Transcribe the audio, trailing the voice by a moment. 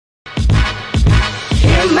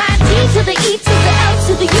to the E to the L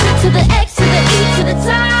to the U to the X to the E to the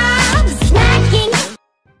top. Smacking.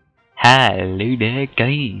 Hello there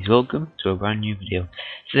guys, welcome to a brand new video.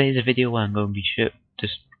 Today's a video where I'm going to be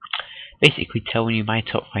just basically telling you my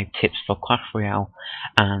top 5 tips for Clash Royale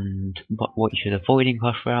and what you should avoid in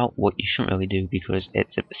Clash Royale, what you shouldn't really do because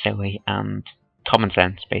it's a bit silly and common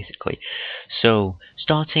sense basically. So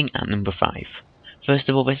starting at number 5. First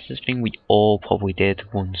of all, this is a thing we all probably did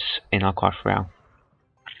once in our Clash Royale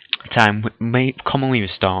time. May commonly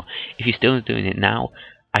start. If you're still doing it now,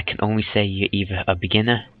 I can only say you're either a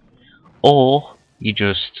beginner or you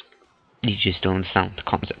just don't understand the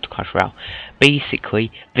concept of Clash Royale.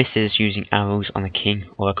 Basically, this is using arrows on a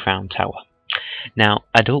king or a crown tower. Now,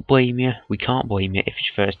 I don't blame you. We can't blame you if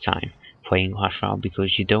it's your first time playing Clash Royale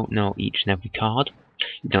because you don't know each and every card.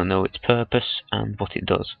 You don't know its purpose and what it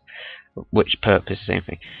does. Which purpose is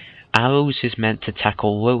anything. Arrows is meant to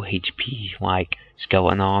tackle low HP like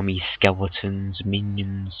skeleton armies, skeletons,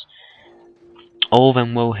 minions, all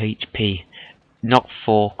them low HP. Not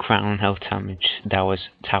for crown health damage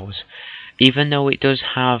towers. Even though it does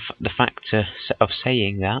have the factor of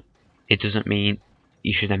saying that, it doesn't mean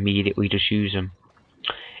you should immediately just use them.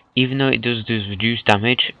 Even though it does reduce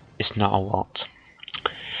damage, it's not a lot.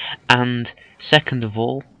 And second of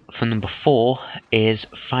all, for number 4 is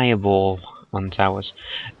fireball on towers.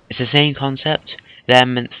 It's the same concept. They're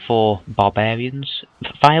meant for barbarians.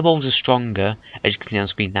 Fireballs are stronger, as you can see on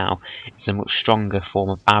screen now. It's a much stronger form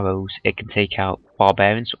of arrows. It can take out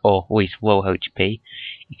barbarians, or at least low HP.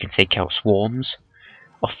 You can take out swarms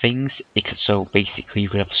of things. So basically you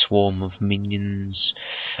could have a swarm of minions,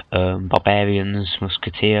 barbarians,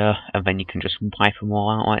 musketeer, and then you can just wipe them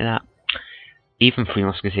all out like that. Even 3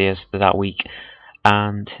 musketeers, they're that weak.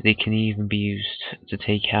 And they can even be used to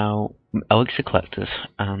take out elixir collectors.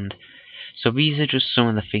 And so these are just some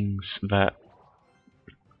of the things that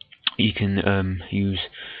you can use.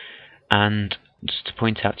 And just to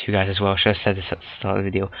point out to you guys as well, I should have said this at the start of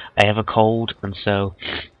the video, I have a cold, and so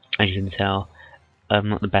as you can tell, I'm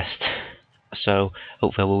not the best. So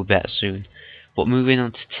hopefully I will be better soon. But moving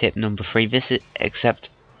on to tip number 3, this is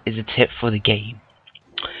a tip for the game.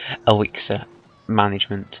 Elixir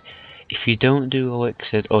management. If you don't do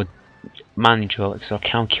elixir or manage your elixir or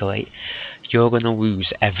calculate, you're gonna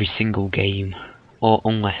lose every single game, or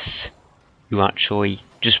unless you actually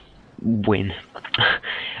just win.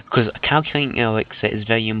 Because calculating your elixir is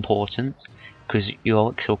very important, because your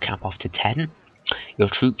elixir will cap off to 10. Your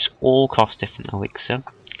troops all cost different elixir,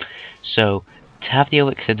 so to have the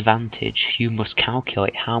elixir advantage, you must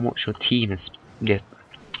calculate how much your team has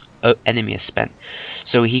enemy has spent.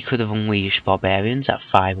 So he could have unleashed barbarians at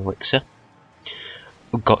 5 elixir,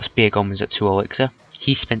 got spear goblins at 2 elixir.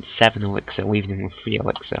 He spent 7 elixir, leaving him with 3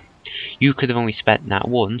 elixir. You could have only spent that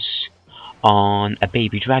once on a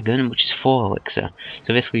baby dragon, which is 4 elixir.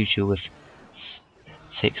 So this leaves you with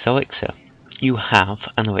 6 elixir. You have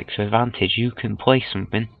an elixir advantage. You can play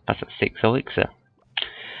something that's at 6 elixir,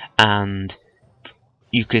 and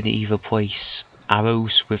you can either place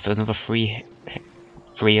arrows with another 3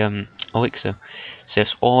 elixir. So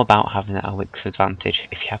it's all about having that elixir advantage.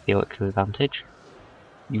 If you have the elixir advantage,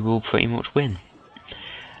 you will pretty much win.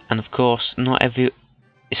 And of course,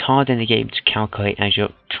 it's hard in the game to calculate as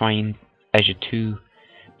you're too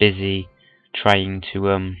busy trying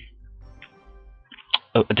to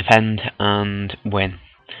defend and win.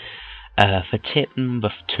 For tip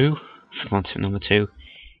number 2,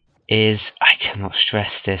 is, I cannot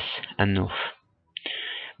stress this enough.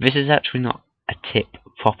 This is actually not a tip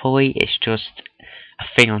properly, it's just a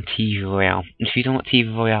thing on TV Royale. If you don't know what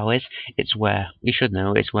TV Royale is, it's where, you should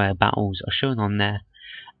know, it's where battles are shown on there,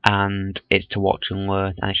 and it's to watch and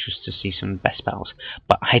learn, and it's just to see some best battles.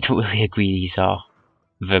 But I don't really agree these are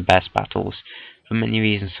the best battles, for many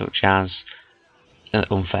reasons, such as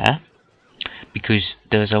unfair, because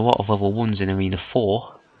there's a lot of level 1s in Arena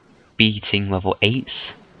 4 beating level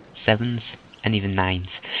 8s, 7s, and even 9s,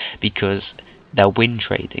 because they're win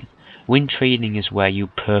trading. Win trading is where you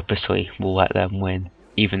purposely will let them win,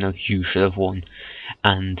 even though you should have won.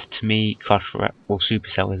 And to me, Clash Royale, well,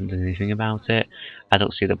 Supercell isn't doing anything about it. I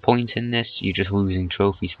don't see the point in this. You're just losing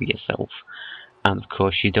trophies for yourself. And of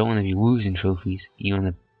course, you don't want to be losing trophies. You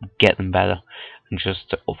want to get them better and just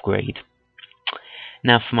to upgrade.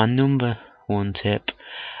 Now, for my number 1 tip,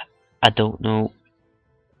 I don't know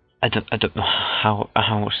how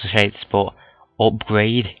much to say this, but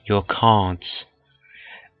upgrade your cards.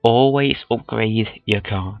 Always upgrade your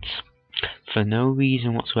cards. For no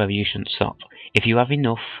reason whatsoever, you shouldn't stop. If you have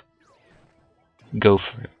enough, go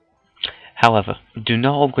for it. However, do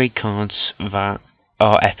not upgrade cards that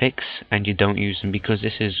are epics and you don't use them, because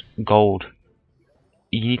this is gold.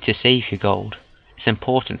 you need to save your gold. It's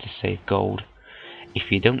important to save gold.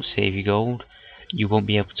 If you don't save your gold, you won't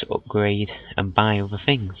be able to upgrade and buy other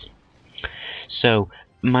things. So,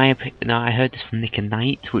 now I heard this from Nick and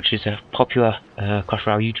Knight, which is a popular Clash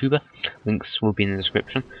Royale YouTuber. Links will be in the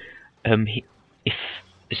description. If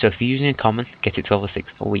you're using a common, get it to level 6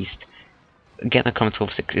 at least. Getting a common to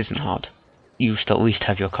level 6 isn't hard. You should at least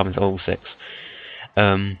have your common to level 6.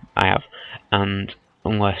 I have, and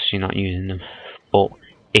unless you're not using them. But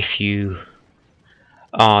if you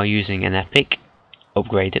are using an epic,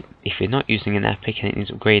 upgrade it. If you're not using an epic and it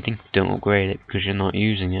needs upgrading, don't upgrade it because you're not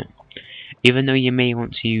using it. Even though you may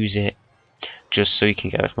want to use it just so you can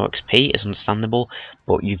get more XP, it's understandable,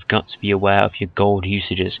 but you've got to be aware of your gold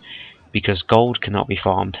usages, because gold cannot be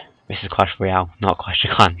farmed. This is Clash Royale, not Clash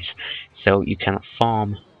of Clans, so you cannot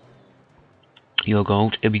farm your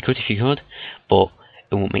gold. It'd be good if you could, but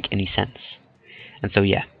it won't make any sense. And so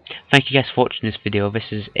yeah, thank you guys for watching this video.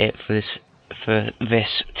 This is it for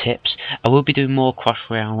this tips. I will be doing more Clash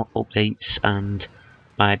Royale updates and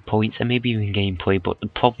my points and maybe even gameplay, but the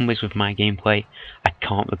problem is with my gameplay, I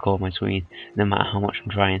can't record my screen no matter how much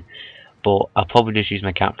I'm trying. But I'll probably just use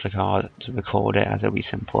my capture card to record it, as it'll be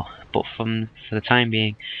simpler. But for the time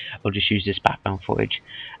being, I'll just use this background footage.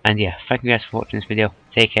 And yeah, thank you guys for watching this video.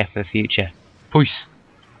 Take care for the future. Peace.